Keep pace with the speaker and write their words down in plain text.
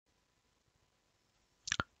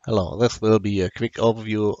Hello, this will be a quick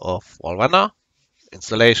overview of Allrunner,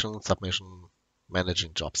 installation, submission,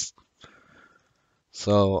 managing jobs.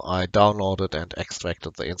 So I downloaded and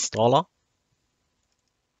extracted the installer.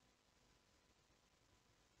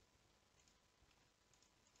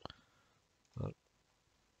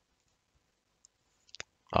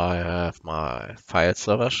 I have my file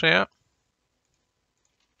server share.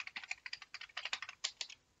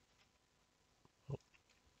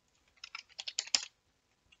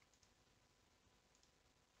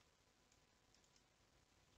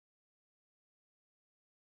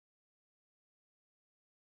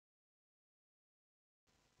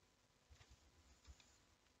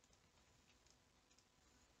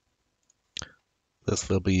 This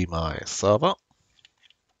will be my server.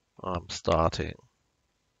 I'm starting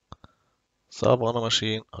server on the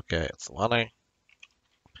machine. Okay, it's running.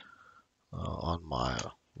 On my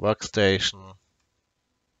workstation,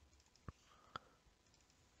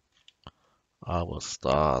 I will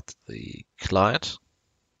start the client.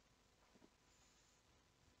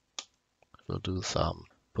 We'll do some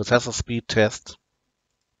processor speed test.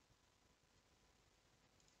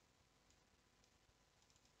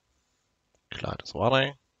 Client is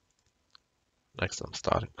running. Next, I'm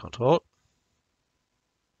starting control.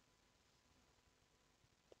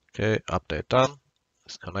 Okay, update done.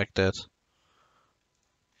 It's connected.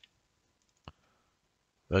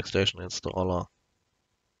 Workstation installer.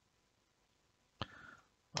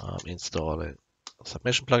 Installing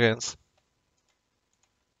submission plugins.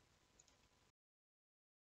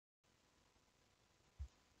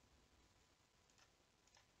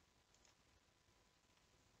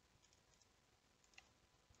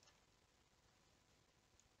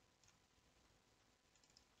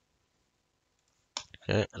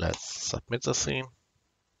 Okay, let's submit the scene.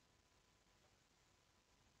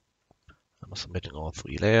 I'm submitting all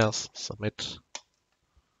 3 layers. Submit.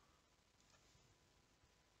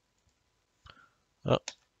 Oh,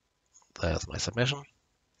 there's my submission.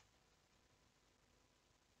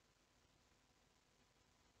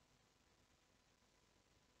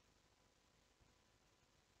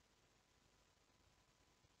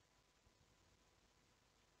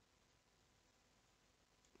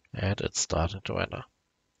 And it's starting to render.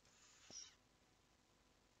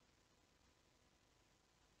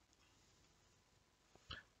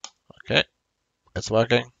 Okay, it's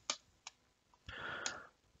working.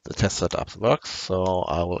 The test setup works, so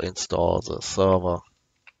I will install the server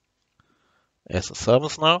as a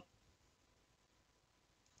service now.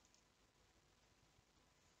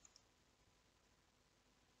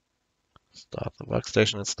 Start the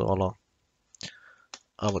workstation installer.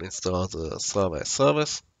 I will install the server as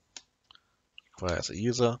service. Requires a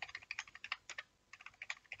user.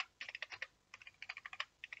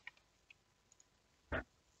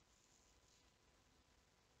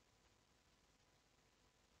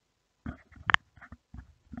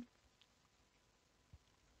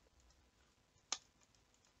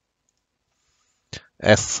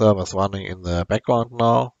 As the server is running in the background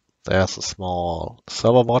now, there's a small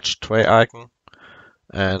server watch tray icon,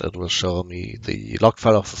 and it will show me the log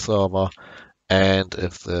file of the server and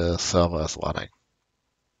if the server is running.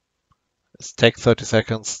 It takes 30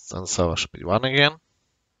 seconds, then the server should be running again.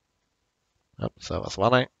 Yep, server is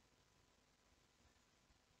running.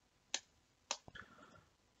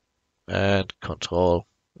 And control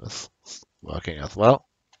is working as well.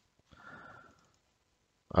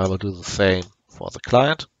 I will do the same for the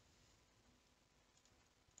client.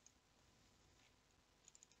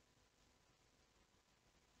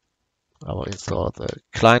 I will install the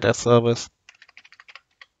client as service.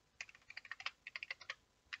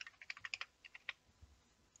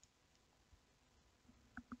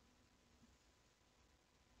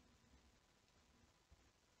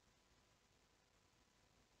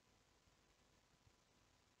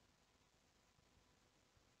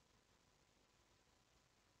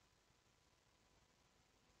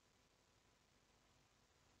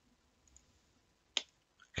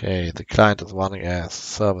 Okay, the client is running as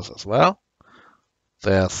service as well.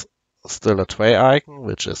 There's still a tray icon,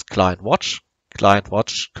 which is client watch. Client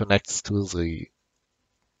watch connects to the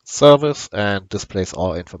service and displays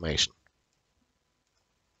all information.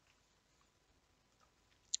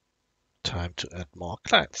 Time to add more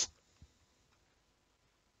clients.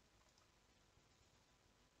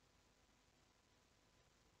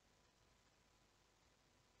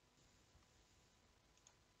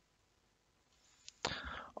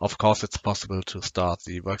 Of course, it's possible to start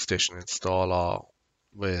the workstation installer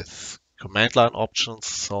with command line options,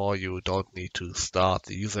 so you don't need to start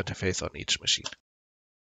the user interface on each machine.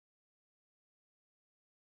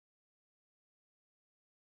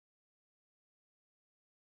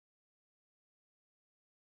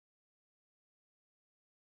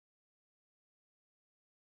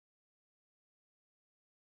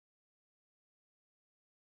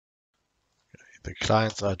 The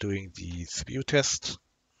clients are doing the CPU test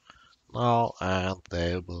now, and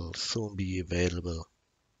they will soon be available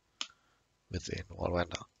within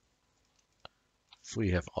Wallrender.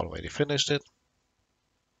 We have already finished it.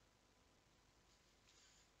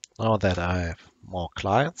 Now that I have more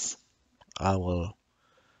clients, I will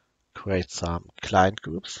create some client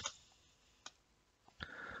groups.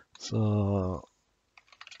 So,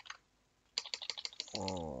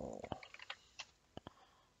 for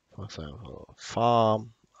example,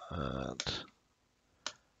 farm and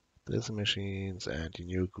these machines, and the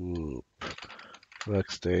new group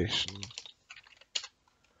workstation.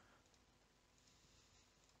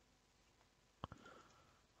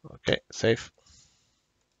 Okay, save.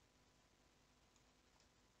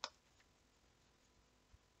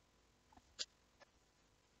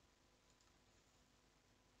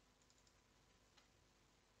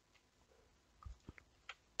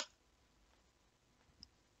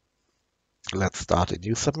 Let's start a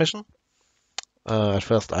new submission. At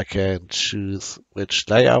first I can choose which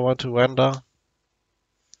layer I want to render,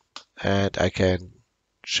 and I can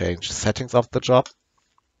change settings of the job.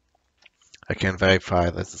 I can verify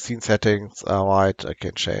that the scene settings are right. I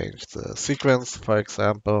can change the sequence, for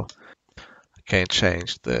example. I can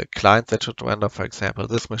change the client that should render, for example,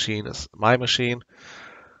 this machine is my machine.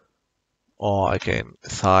 Or I can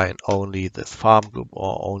assign only this farm group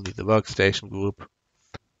or only the workstation group.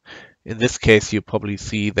 In this case, you probably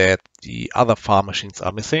see that the other farm machines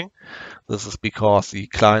are missing. This is because the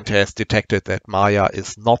client has detected that Maya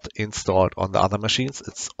is not installed on the other machines.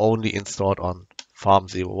 It's only installed on farm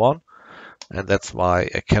 01, and that's why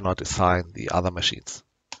I cannot assign the other machines.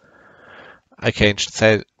 I can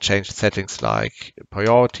change settings like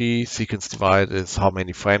priority, sequence divide is how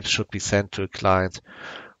many frames should be sent to a client.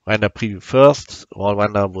 Render preview first.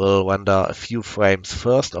 Wallrender will render a few frames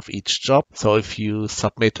first of each job. So if you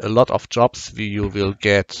submit a lot of jobs, you will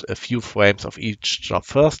get a few frames of each job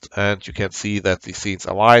first, and you can see that the scenes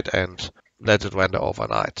are white and let it render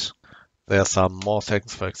overnight. There are some more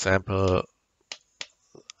settings, for example,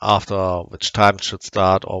 after which time it should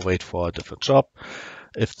start or wait for a different job.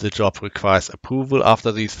 If the job requires approval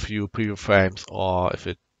after these few preview frames, or if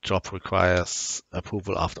a job requires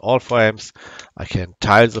approval after all frames, I can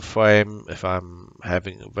tile the frame. If I'm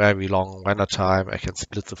having a very long render time, I can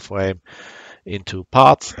split the frame into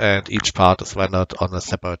parts, and each part is rendered on a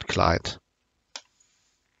separate client.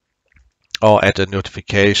 Or add a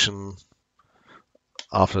notification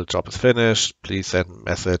after the job is finished. Please send a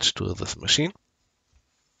message to this machine.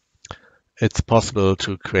 It's possible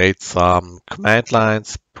to create some command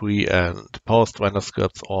lines, pre and post render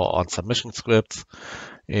scripts, or on submission scripts.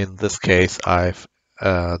 In this case,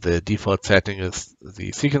 the default setting is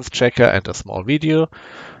the sequence checker and a small video.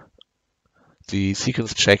 The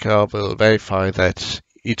sequence checker will verify that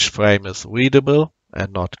each frame is readable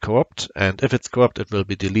and not corrupt, and if it's corrupt, it will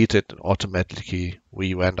be deleted and automatically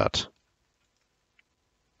re-rendered.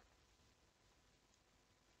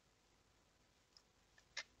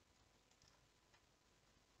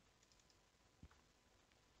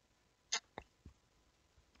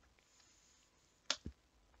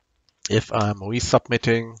 If I'm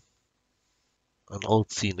resubmitting an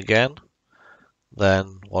old scene again,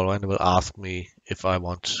 then Wallrender will ask me if I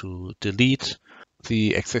want to delete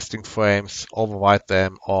the existing frames, overwrite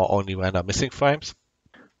them, or only render missing frames.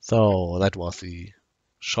 So that was the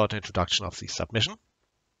short introduction of the submission.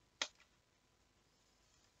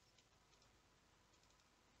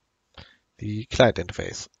 The client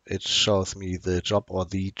interface. It shows me the job or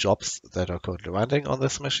the jobs that are currently running on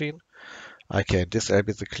this machine. I can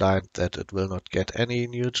disable the client that it will not get any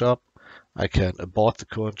new job. I can abort the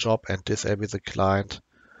current job and disable the client.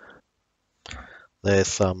 There's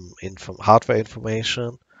some hardware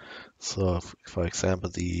information. So, for example,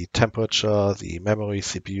 the temperature, the memory,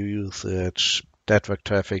 CPU usage, network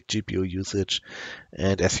traffic, GPU usage.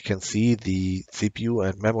 And as you can see, the CPU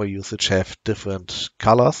and memory usage have different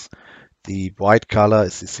colors. The white color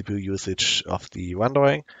is the CPU usage of the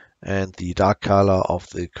rendering, and the dark color of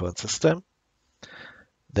the current system.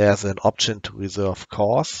 There's an option to reserve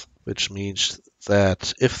cores, which means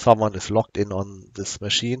that if someone is logged in on this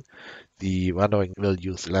machine, the rendering will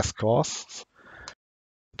use less cores.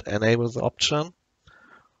 Enable the option.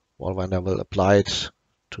 Wallrender will apply it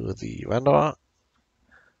to the renderer.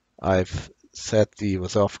 I've set the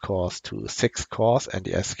reserve cores to 6 cores, and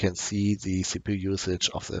as you can see, the CPU usage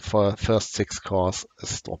of the first 6 cores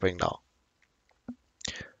is dropping now.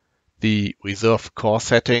 The reserve core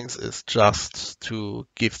settings is just to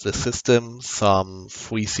give the system some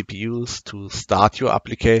free CPUs to start your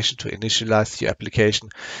application, to initialize your application,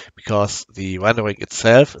 because the rendering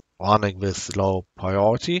itself is running with low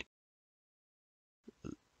priority.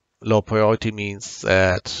 low priority means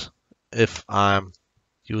that if I'm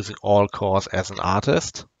using all cores as an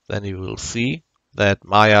artist, then you will see that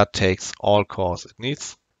Maya takes all cores it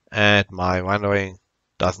needs and my rendering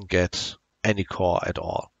doesn't get any core at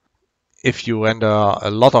all. If you render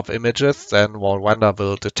a lot of images, then Wall Render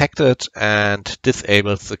will detect it and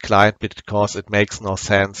disables the client because it makes no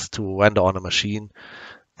sense to render on a machine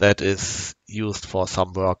that is used for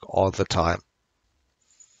some work all the time.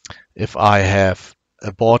 If I have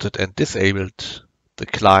aborted and disabled the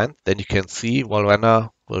client, then you can see Wall Render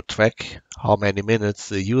will track how many minutes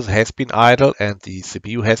the user has been idle and the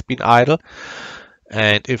CPU has been idle.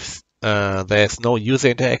 And if there's no user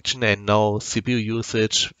interaction and no CPU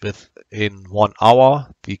usage within 1 hour,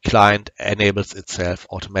 the client enables itself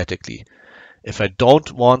automatically. If I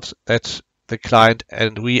don't want that the client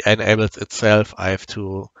re-enables itself, I have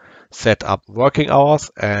to set up working hours,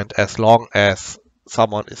 and as long as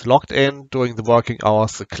someone is logged in during the working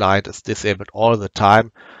hours, the client is disabled all the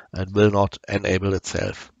time and will not enable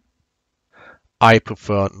itself. I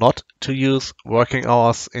prefer not to use working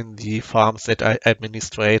hours in the farms that I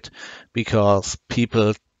administrate because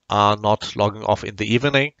people are not logging off in the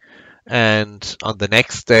evening, and on the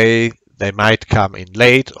next day they might come in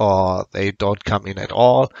late or they don't come in at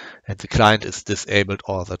all and the client is disabled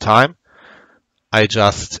all the time. I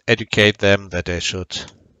just educate them that they should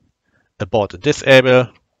abort and disable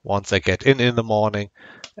once they get in the morning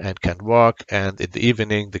and can work, and in the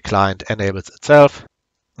evening the client enables itself.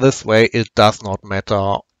 This way it does not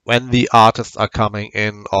matter when the artists are coming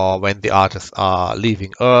in or when the artists are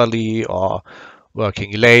leaving early or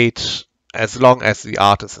working late. As long as the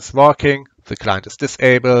artist is working, the client is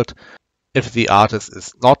disabled. If the artist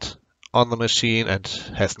is not on the machine and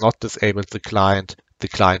has not disabled the client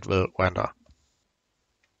will render.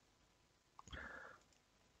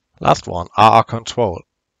 Last one, RR control.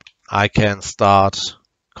 I can start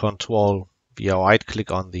control via right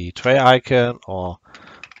click on the tray icon or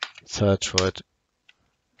search for it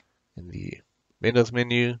in the Windows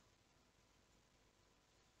menu.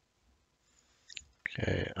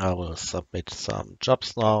 Okay, I will submit some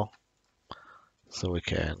jobs now so we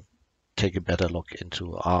can take a better look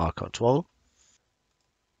into RR control.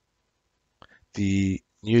 The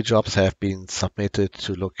new jobs have been submitted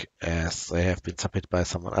to look as they have been submitted by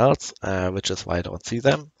someone else, which is why I don't see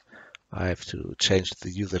them. I have to change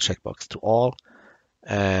the user checkbox to all,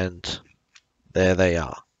 and there they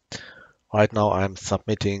are. Right now I'm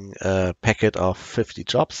submitting a packet of 50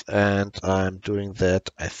 jobs, and I'm doing that,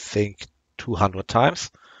 I think, 200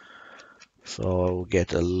 times. So we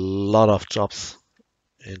get a lot of jobs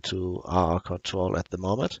into RR control at the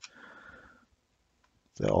moment.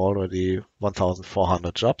 There are already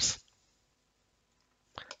 1,400 jobs.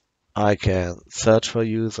 I can search for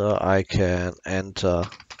user, I can enter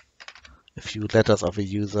a few letters of a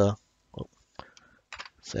user,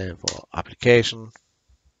 say for application.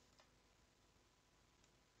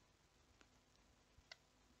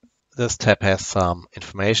 This tab has some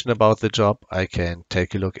information about the job. I can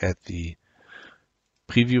take a look at the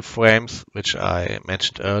preview frames, which I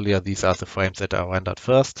mentioned earlier. These are the frames that are rendered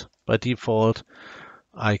first by default.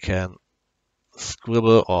 I can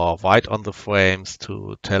scribble or write on the frames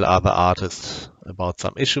to tell other artists about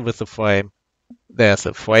some issue with the frame. There's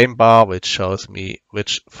a frame bar which shows me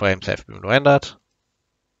which frames have been rendered.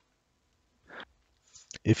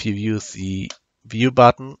 If you use the view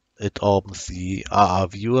button, it opens the RR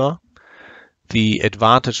viewer. The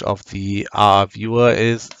advantage of the RR viewer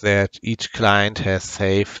is that each client has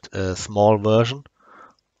saved a small version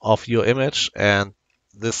of your image, and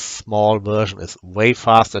this small version is way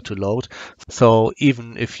faster to load. So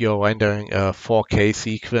even if you're rendering a 4K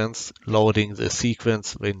sequence, loading the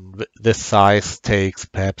sequence in this size takes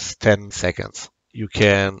perhaps 10 seconds. You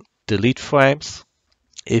can delete frames.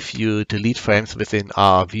 If you delete frames within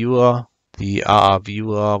RR viewer, the RR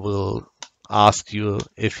viewer will ask you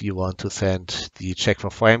if you want to send the check for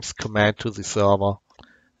frames command to the server.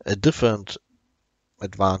 A different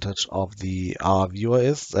advantage of the RR viewer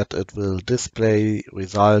is that it will display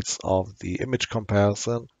results of the image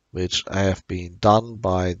comparison, which have been done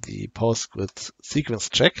by the Postgres sequence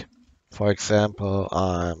check. For example,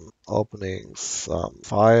 I'm opening some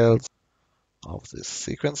files of this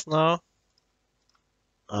sequence now,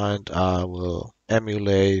 and I will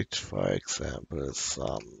emulate, for example,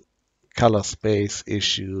 some color space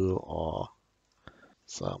issue or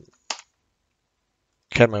some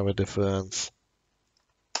camera difference.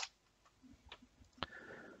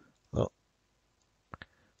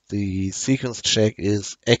 The sequence check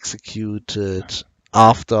is executed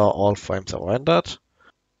after all frames are rendered.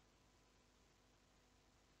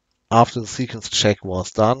 After the sequence check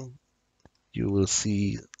was done, you will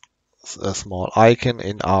see a small icon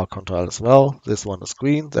in our control as well. This one is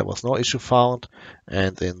green, there was no issue found.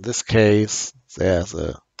 And in this case, there's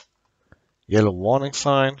a yellow warning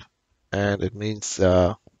sign, and it means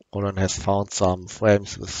Odin has found some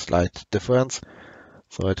frames with slight difference.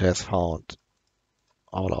 So it has found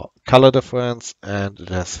our color difference, and it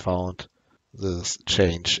has found this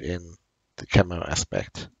change in the camera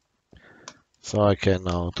aspect. So I can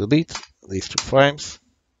now delete these 2 frames.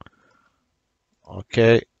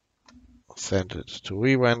 Okay, send it to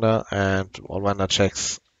re-render, and Allrender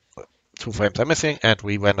checks 2 frames are missing and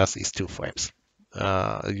re-renders these 2 frames.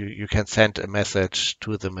 You can send a message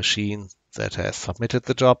to the machine that has submitted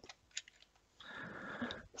the job.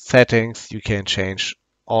 Settings, you can change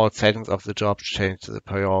all settings of the job, change the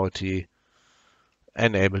priority,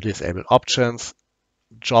 enable, disable options,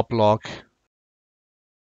 job log.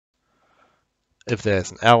 If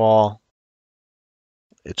there's an error,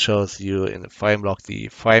 it shows you in the frame log the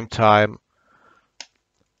frame time,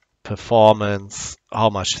 performance, how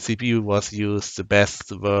much CPU was used, the best,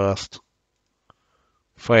 the worst,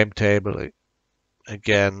 frame table,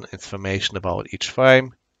 again, information about each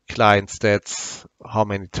frame, client stats, how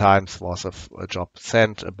many times was a job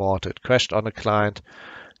sent, aborted, crashed on a client,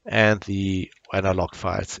 and the render log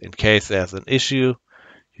files. In case there's an issue,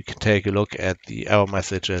 you can take a look at the error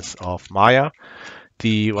messages of Maya.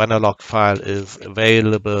 The render log file is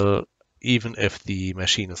available even if the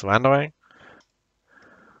machine is rendering.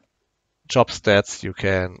 Job stats, you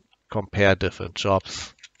can compare different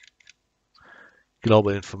jobs.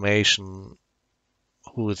 Global information,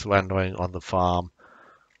 who is rendering on the farm.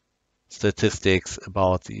 Statistics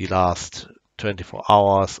about the last 24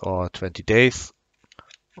 hours or 20 days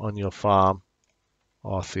on your farm,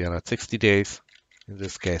 or 360 days. In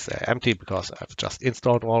this case, they're empty because I've just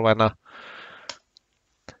installed Allrender.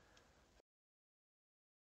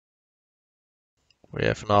 We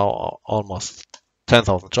have now almost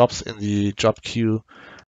 10,000 jobs in the job queue.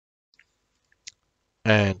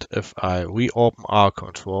 And if I reopen our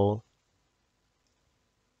control,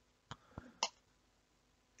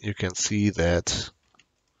 you can see that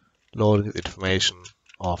loading the information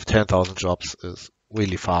of 10,000 jobs is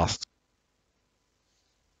really fast.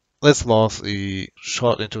 This was a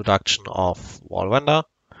short introduction of Allrender.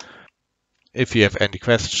 If you have any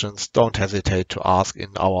questions, don't hesitate to ask in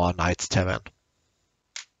our Knights Tavern.